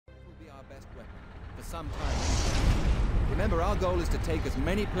best weapon. For some time. Remember, our goal is to take as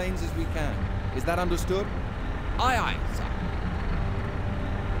many planes as we can. Is that understood? Aye, aye, sir.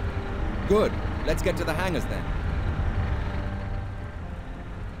 Good. Let's get to the hangars then.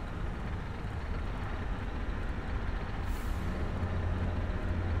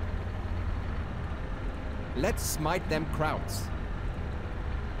 Let's smite them krauts.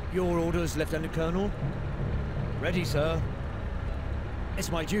 Your orders, Lieutenant Colonel? Ready, sir. It's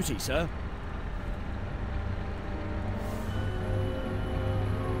my duty, sir.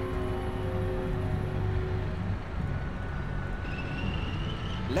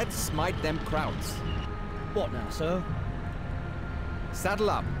 Let's smite them krauts. What now, sir? Saddle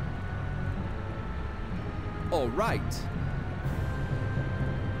up. All right.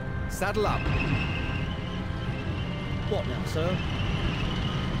 Saddle up. What now, sir?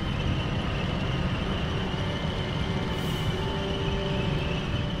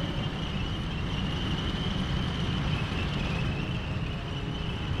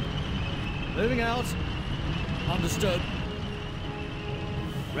 Moving out. Understood.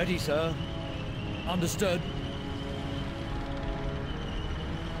 Ready, sir. Understood.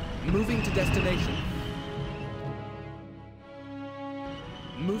 Moving to destination.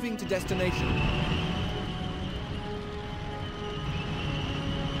 Moving to destination.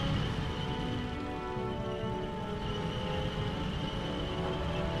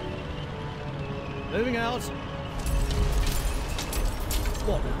 Moving out.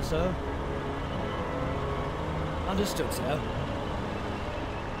 What now, sir? Understood, sir.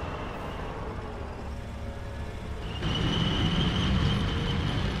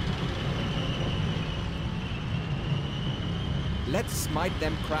 Let's smite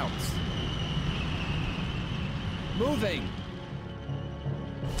them krauts. Moving!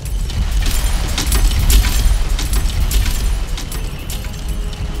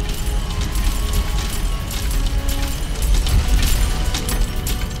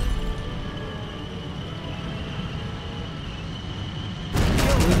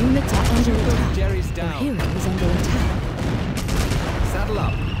 Units are under attack. Jerry's down. Our hero is under attack. Saddle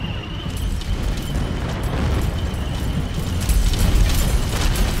up.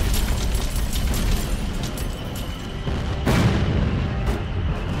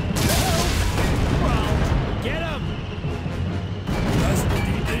 Get him!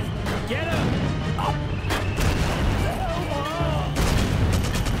 Get him!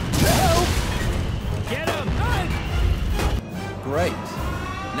 Get him! Great.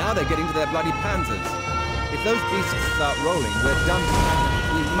 Now they're getting to their bloody panzers. If those beasts start rolling, we're done.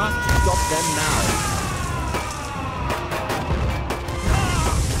 We must stop them now.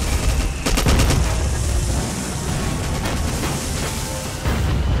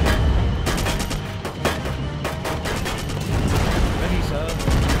 Ready, sir.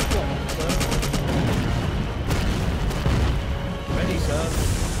 What, sir? Ready, sir.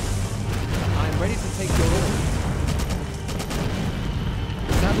 I'm ready to take your orders.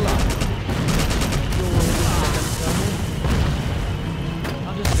 Saddle up. Your orders, Lieutenant Colonel.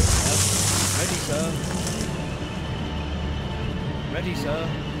 Understood, sir. Ready, sir. Ready, sir.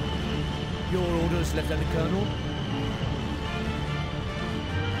 Your orders, Lieutenant Colonel.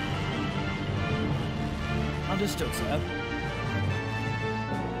 Understood, sir.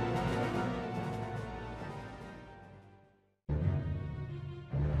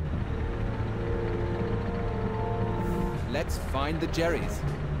 Let's find the Jerrys.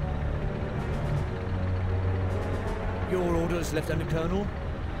 Your orders, Lieutenant Colonel.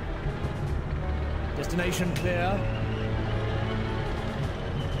 Destination clear.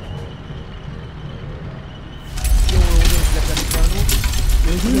 Your orders, Lieutenant Colonel.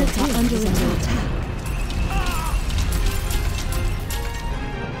 Your units are under attack.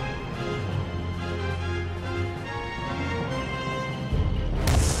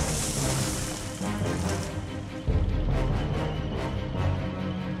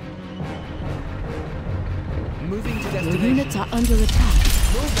 Moving to Your destination. units are under attack.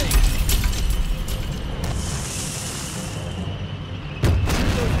 Moving.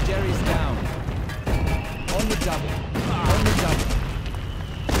 Shoot those Jerrys down. On the double. On the double.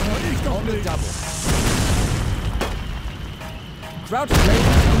 On the double. Crowd planes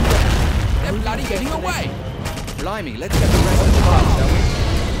in there. They're bloody getting away. Blimey, let's get the rest of the bar, shall we?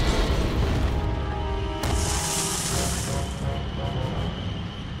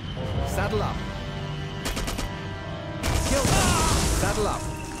 Saddle up. Kill them. Saddle up.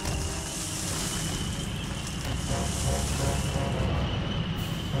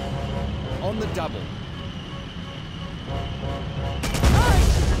 On the double.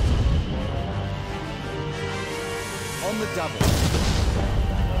 On the double.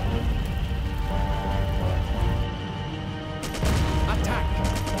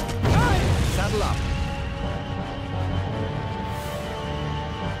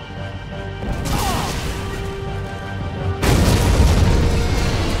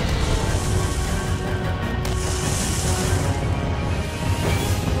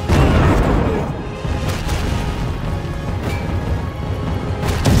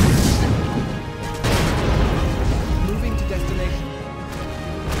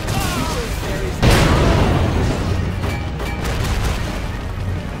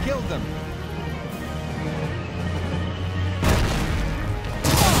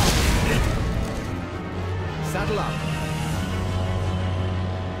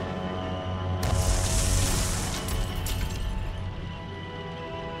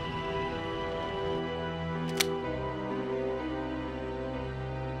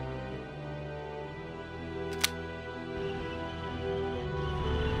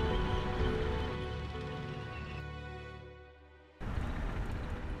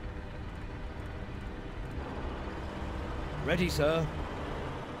 Ready, sir.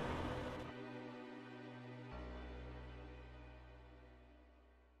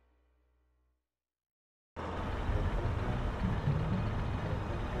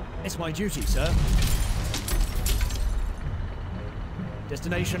 It's my duty, sir.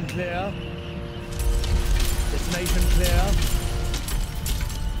 Destination clear. Destination clear.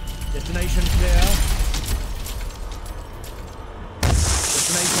 Destination clear.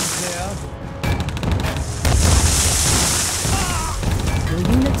 Destination clear. Your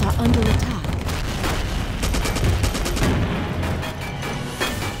units are under attack.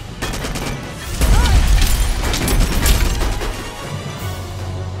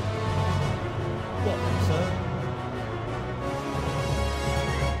 What, sir?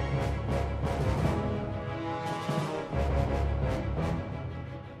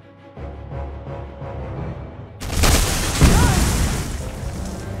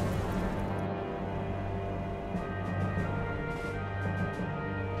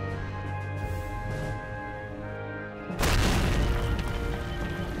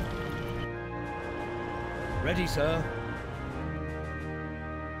 Ready, sir.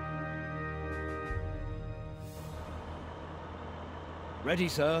 Ready,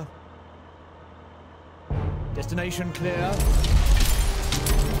 sir. Destination clear.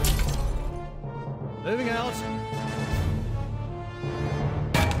 Moving out.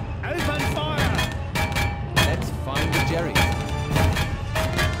 Open fire! Let's find the Jerrys.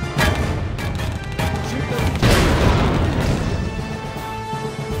 Shoot those Jerrys down.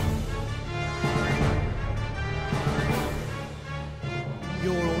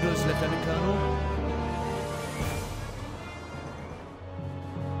 Your orders, Lieutenant Colonel.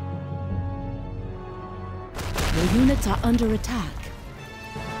 Your units are under attack.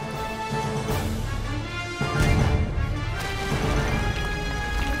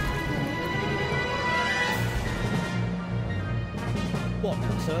 What,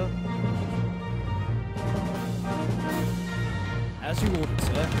 sir? As you ordered,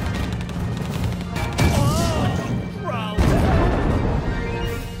 sir.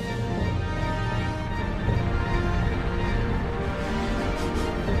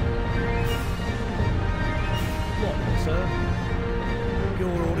 What, sir?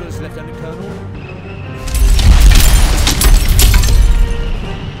 Your orders, Lieutenant Colonel.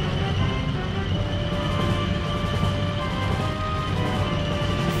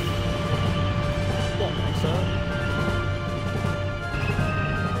 What, sir?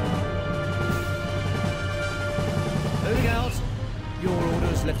 Moving out. Your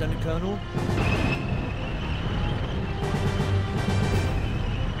orders, Lieutenant Colonel.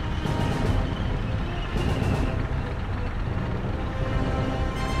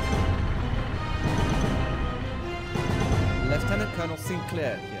 Lieutenant Colonel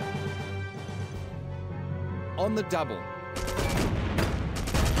Sinclair here. On the double.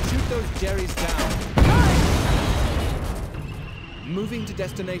 Shoot those Jerrys down. Moving to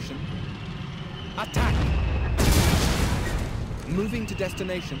destination. Attack! Moving to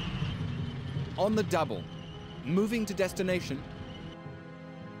destination. On the double. Moving to destination.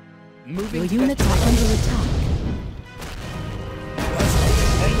 Moving Your to units are under attack.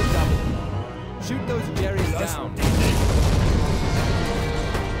 On the double. Shoot those Jerrys down.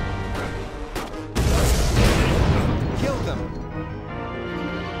 Kill them.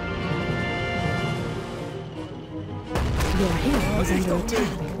 Your hero is under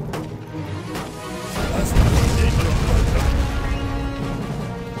attack.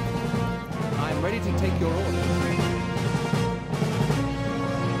 I'm ready to take your order.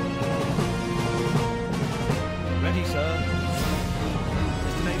 Ready, sir.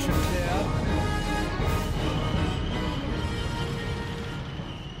 Destination clear.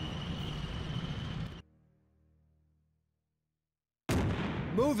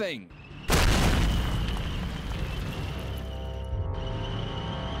 Moving.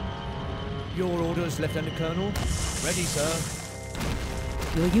 Your orders, Lieutenant Colonel. Ready, sir.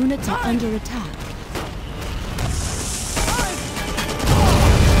 Your units are under attack.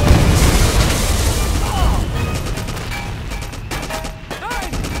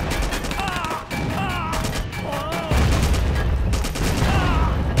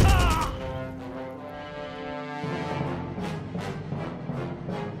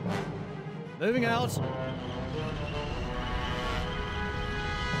 Moving out.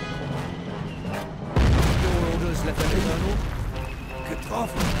 Your orders, Lieutenant Colonel.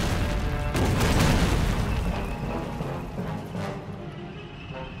 Getroffen.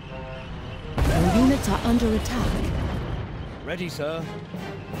 Your units are under attack. Ready, sir.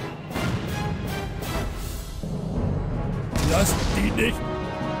 Lasst die nicht.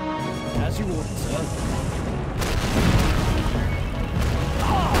 As you ordered, sir.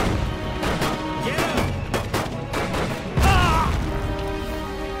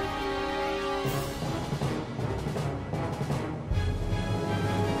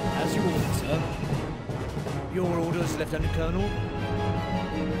 orders, Lieutenant Colonel.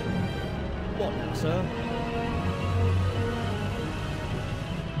 What now, sir?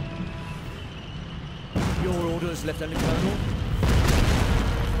 Your orders, Lieutenant Colonel.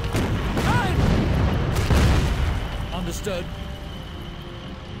 Understood.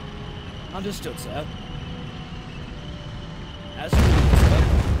 Understood, sir. As you ordered, sir.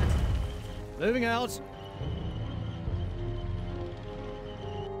 Moving out.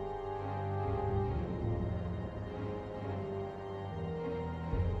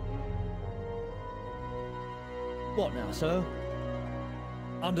 What now, sir?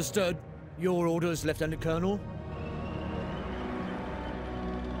 Understood. Your orders, Lieutenant Colonel.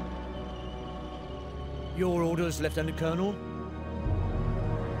 Your orders, Lieutenant Colonel.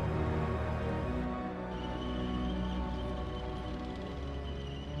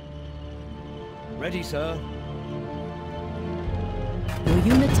 Ready, sir. Your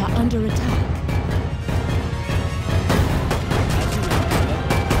units are under attack.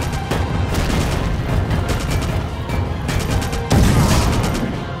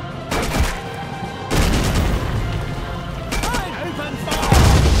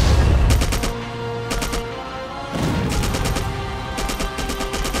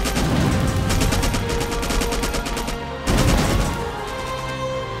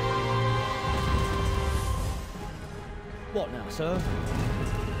 What now, sir?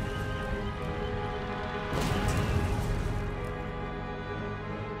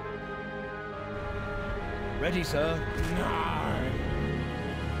 Ready, sir.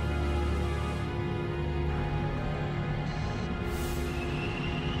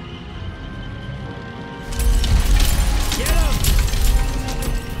 Get him!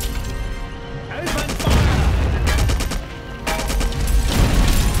 Open fire!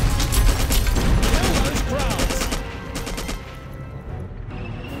 Kill those crowds!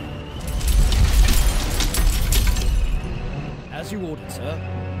 As you ordered, sir.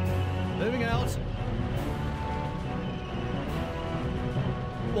 Moving out.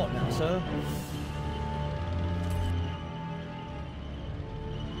 What now, sir?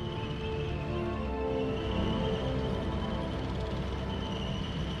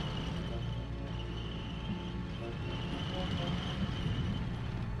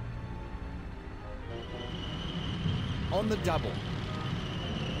 On the double.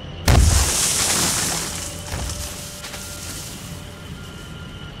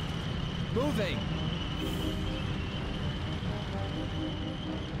 Moving.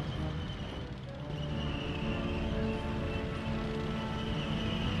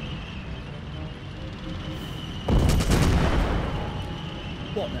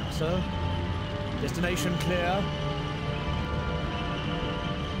 What now, sir? Destination clear.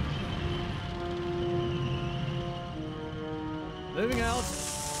 Moving out.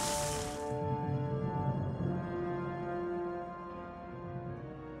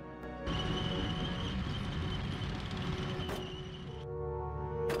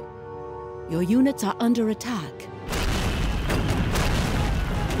 Your units are under attack.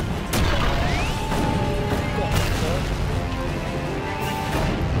 What now, sir?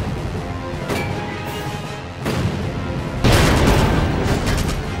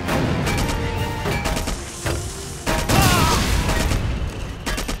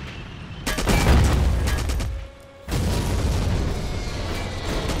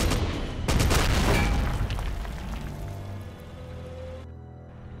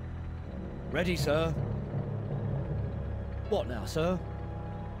 Ready, sir. What now, sir?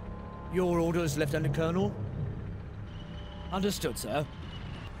 Your orders, Lieutenant Colonel. Understood, sir.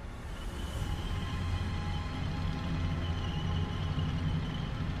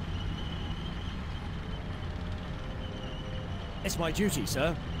 It's my duty,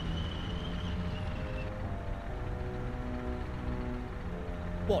 sir.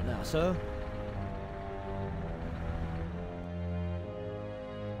 What now, sir?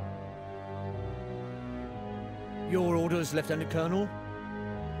 Your orders, Lieutenant Colonel.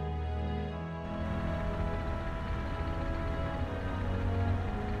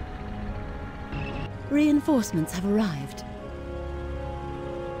 Reinforcements have arrived.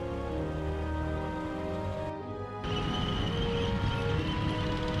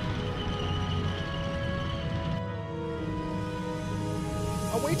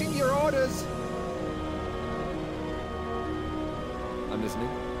 Awaiting your orders. I'm listening.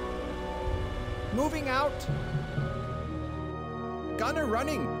 Moving out. Gunner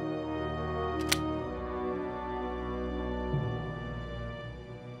running.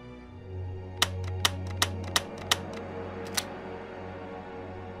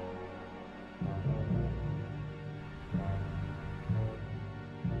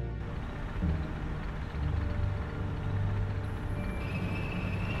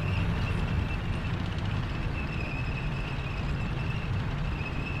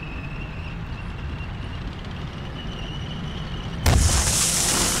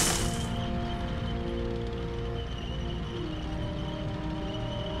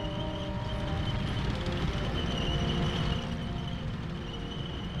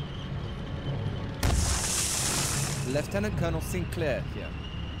 Lieutenant Colonel Sinclair here.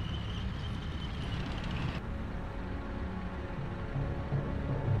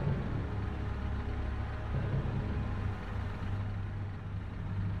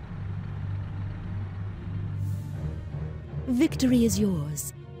 Victory is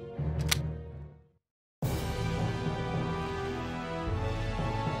yours.